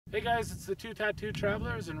Hey guys, it's the Two Tattoo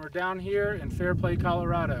Travelers, and we're down here in Fairplay,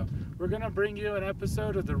 Colorado. We're going to bring you an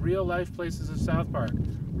episode of the real life places of South Park.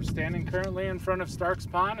 We're standing currently in front of Stark's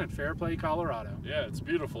Pond in Fairplay, Colorado. Yeah, it's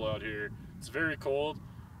beautiful out here. It's very cold,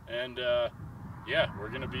 and yeah, we're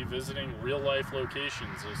going to be visiting real life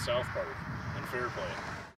locations of South Park and Fairplay.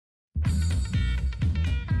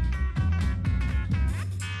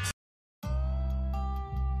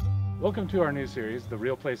 Welcome to our new series, The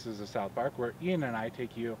Real Places of South Park, where Ian and I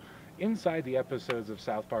take you inside the episodes of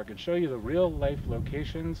South Park and show you the real life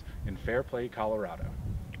locations in Fairplay, Colorado.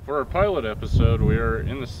 For our pilot episode, we are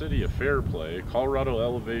in the city of Fairplay, Colorado,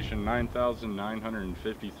 elevation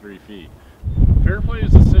 9,953 feet. Fairplay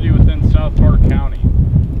is a city within South Park County,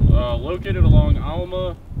 located along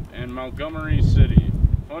Alma and Montgomery City.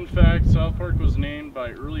 Fun fact, South Park was named by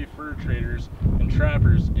early fur traders and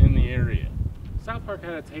trappers in the area. South Park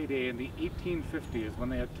had its heyday in the 1850s when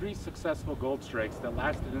they had 3 successful gold strikes that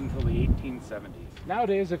lasted until the 1870s.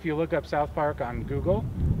 Nowadays, if you look up South Park on Google,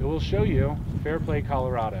 it will show you Fairplay,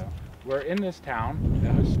 Colorado, where in this town,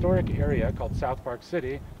 a historic area called South Park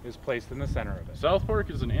City is placed in the center of it. South Park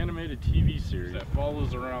is an animated TV series that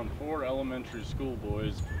follows around 4 elementary school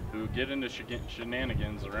boys who get into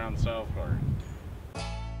shenanigans around South Park.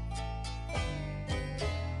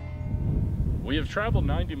 We have traveled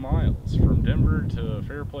 90 miles from Denver to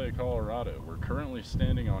Fairplay, Colorado. We're currently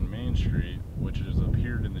standing on Main Street, which has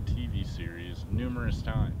appeared in the TV series numerous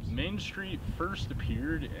times. Main Street first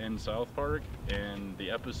appeared in South Park in the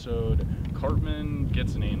episode Cartman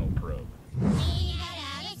Gets an Anal Probe. We got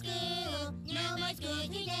out of school, no more school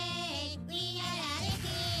today. We got out of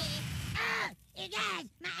school. Oh, you guys,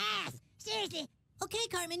 my ass. Seriously. Okay,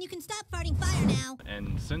 Cartman, you can stop farting fire now.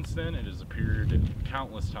 And since then, it has appeared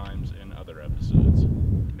countless times in other episodes.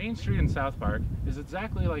 Main Street in South Park is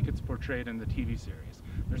exactly like it's portrayed in the TV series.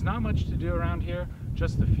 There's not much to do around here,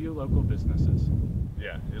 just a few local businesses.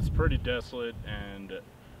 Yeah, it's pretty desolate, and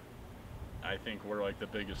I think we're like the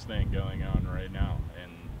biggest thing going on right now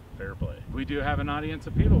in Fairplay. We do have an audience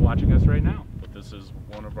of people watching us right now. But this is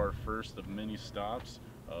one of our first of many stops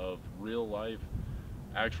of real life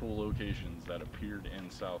actual locations that appeared in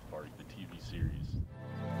South Park, the TV series.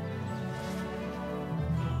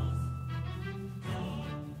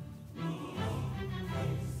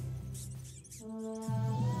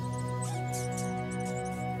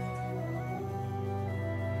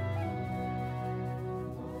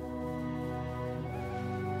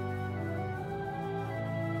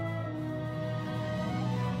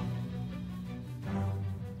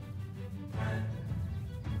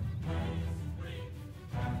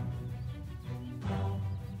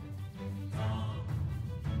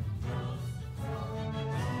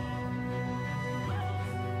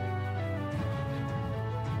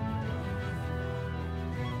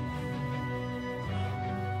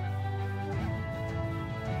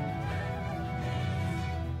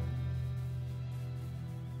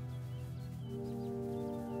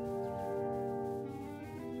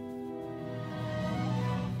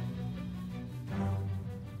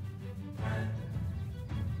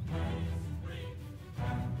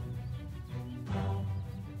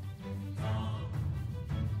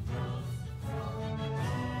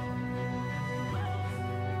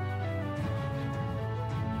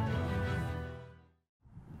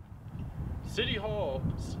 City Hall,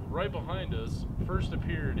 right behind us, first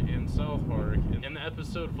appeared in South Park in the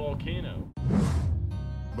episode Volcano.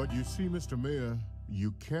 But you see, Mr. Mayor,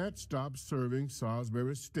 you can't stop serving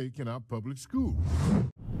Salisbury steak in our public schools.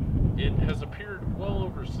 It has appeared well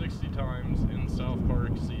over 60 times in South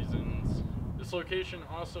Park seasons. This location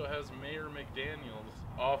also has Mayor McDaniel's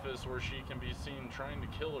office, where she can be seen trying to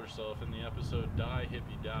kill herself in the episode Die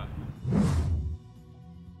Hippie Die.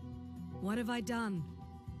 What have I done?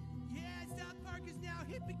 Yeah, South Park is now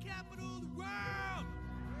hippie capital of the world!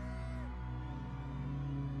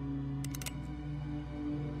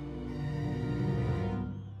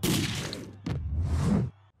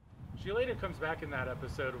 She later comes back in that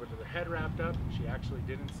episode with her head wrapped up, and she actually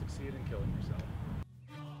didn't succeed in killing herself.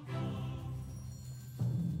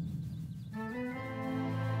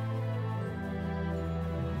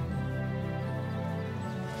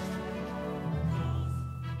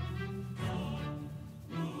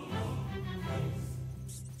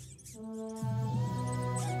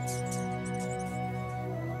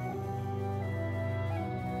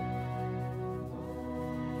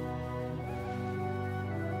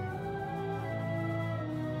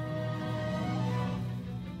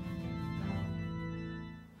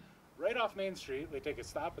 Right off Main Street, we take a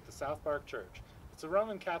stop at the South Park Church. It's a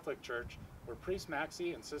Roman Catholic church where Priest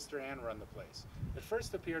Maxie and Sister Ann run the place. It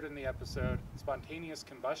first appeared in the episode Spontaneous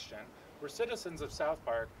Combustion, where citizens of South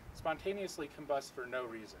Park spontaneously combust for no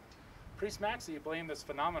reason. Priest Maxey blamed this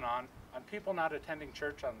phenomenon on people not attending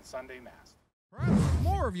church on the Sunday Mass. Perhaps if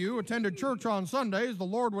more of you attended church on Sundays, the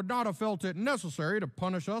Lord would not have felt it necessary to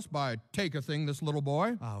punish us by take-a-thing this little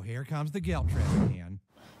boy. Oh, here comes the guilt trip again.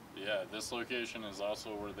 Yeah, this location is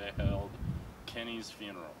also where they held Kenny's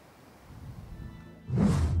funeral.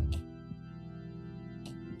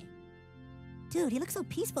 Dude, he looks so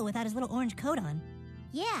peaceful without his little orange coat on.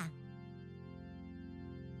 Yeah.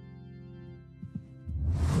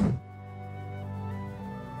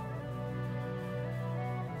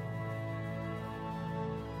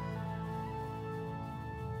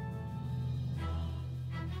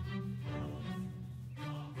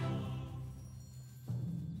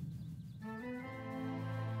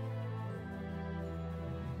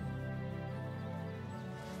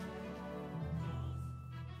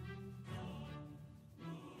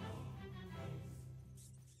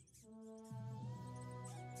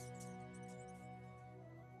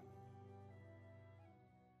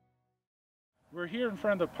 We're here in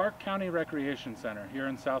front of the Park County Recreation Center here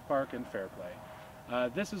in South Park and Fairplay.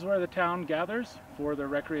 This is where the town gathers for their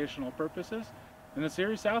recreational purposes. In the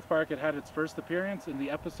series South Park, it had its first appearance in the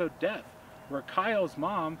episode Death, where Kyle's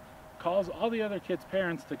mom calls all the other kids'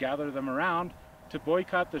 parents to gather them around to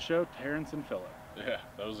boycott the show Terrence and Phillip. Yeah,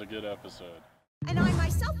 that was a good episode. And I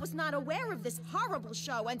myself was not aware of this horrible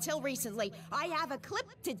show until recently. I have a clip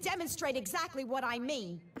to demonstrate exactly what I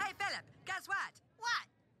mean. Hey, Philip, guess what? What?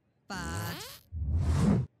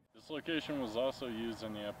 This location was also used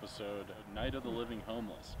in the episode Night of the Living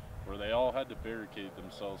Homeless, where they all had to barricade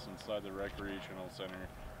themselves inside the recreational center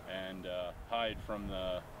and hide from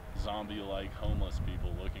the zombie-like homeless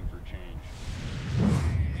people looking for change.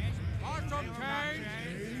 Awesome change!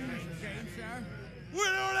 Sir? We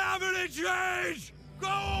don't have any change! Go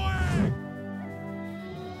away!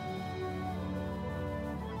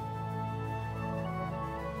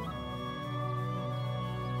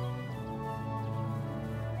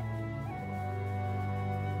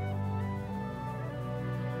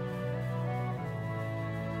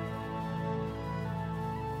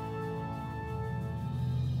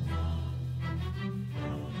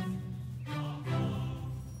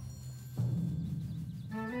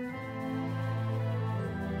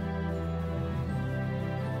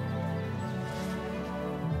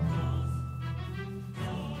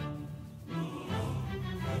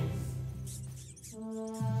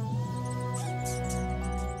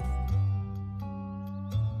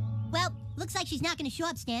 Looks like she's not going to show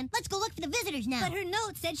up, Stan. Let's go look for the visitors now. But her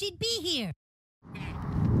note said she'd be here.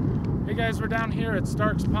 Hey guys, we're down here at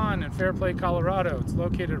Stark's Pond in Fairplay, Colorado. It's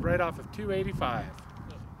located right off of 285.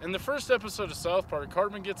 In the first episode of South Park,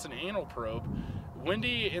 Cartman gets an anal probe.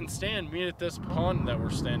 Wendy and Stan meet at this pond that we're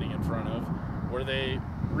standing in front of, where they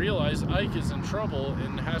realize Ike is in trouble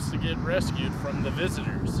and has to get rescued from the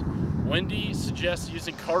visitors. Wendy suggests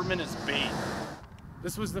using Cartman as bait.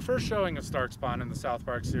 This was the first showing of Stark's Pond in the South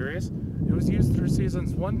Park series. It was used through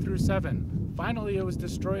seasons 1 through 7. Finally, it was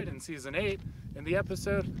destroyed in season 8 in the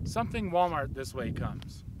episode Something Walmart This Way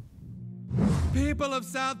Comes. People of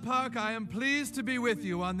South Park, I am pleased to be with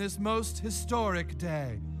you on this most historic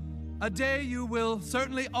day. A day you will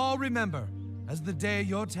certainly all remember as the day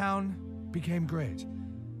your town became great.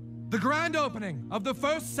 The grand opening of the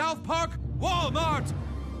first South Park Walmart!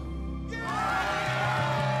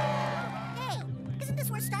 Hey, isn't this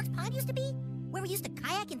where Stark's Pond used to be? Where we used to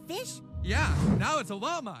kayak and fish? Yeah, now it's a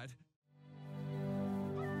Walmart.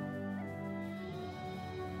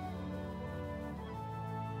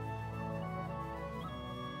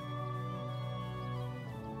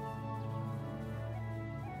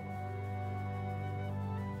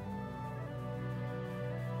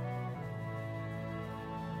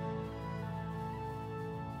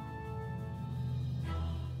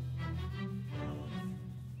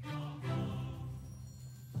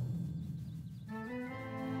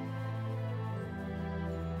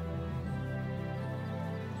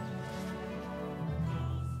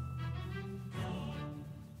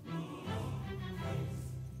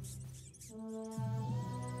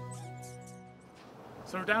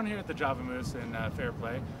 So we're down here at the Java Moose in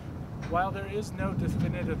Fairplay. While there is no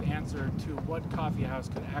definitive answer to what coffee house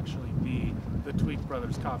could actually be the Tweak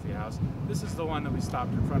Brothers Coffee House, this is the one that we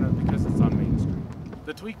stopped in front of because it's on Main Street.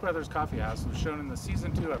 The Tweak Brothers Coffee House was shown in the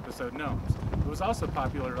Season 2 episode Gnomes. It was also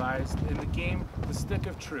popularized in the game The Stick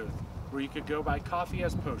of Truth, where you could go buy coffee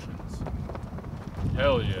as potions.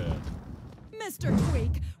 Hell yeah. Mr.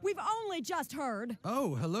 Tweak, we've only just heard.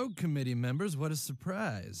 Oh, hello, committee members. What a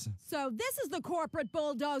surprise. So this is the corporate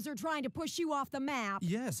bulldozer trying to push you off the map.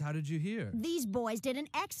 Yes, how did you hear? These boys did an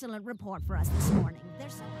excellent report for us this morning.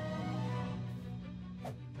 They're so...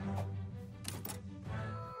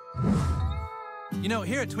 You know,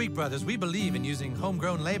 here at Tweak Brothers, we believe in using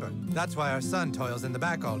homegrown labor. That's why our son toils in the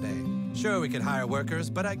back all day. Sure, we could hire workers,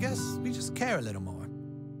 but I guess we just care a little more.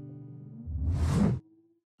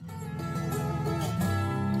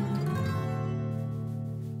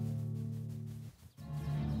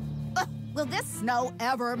 Will this snow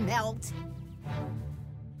ever melt?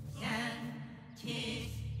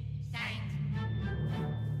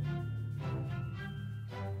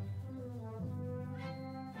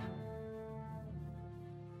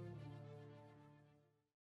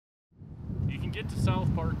 You can get to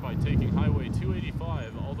South Park by taking Highway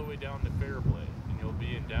 285 all the way down to Fairplay, and you'll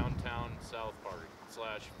be in downtown South Park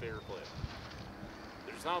 / Fairplay.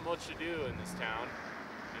 There's not much to do in this town,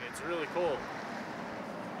 and it's really cold,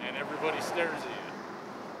 and everybody stares at you.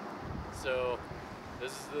 So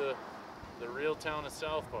this is the real town of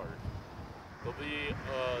South Park. There'll be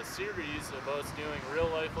a series of us doing real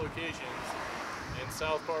life locations in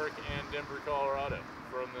South Park and Denver, Colorado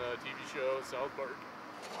from the TV show South Park.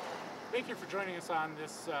 Thank you for joining us on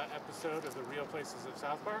this episode of the Real Places of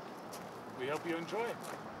South Park. We hope you enjoy it.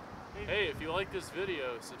 Hey, if you like this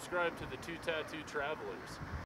video, subscribe to the Two Tattoo Travelers.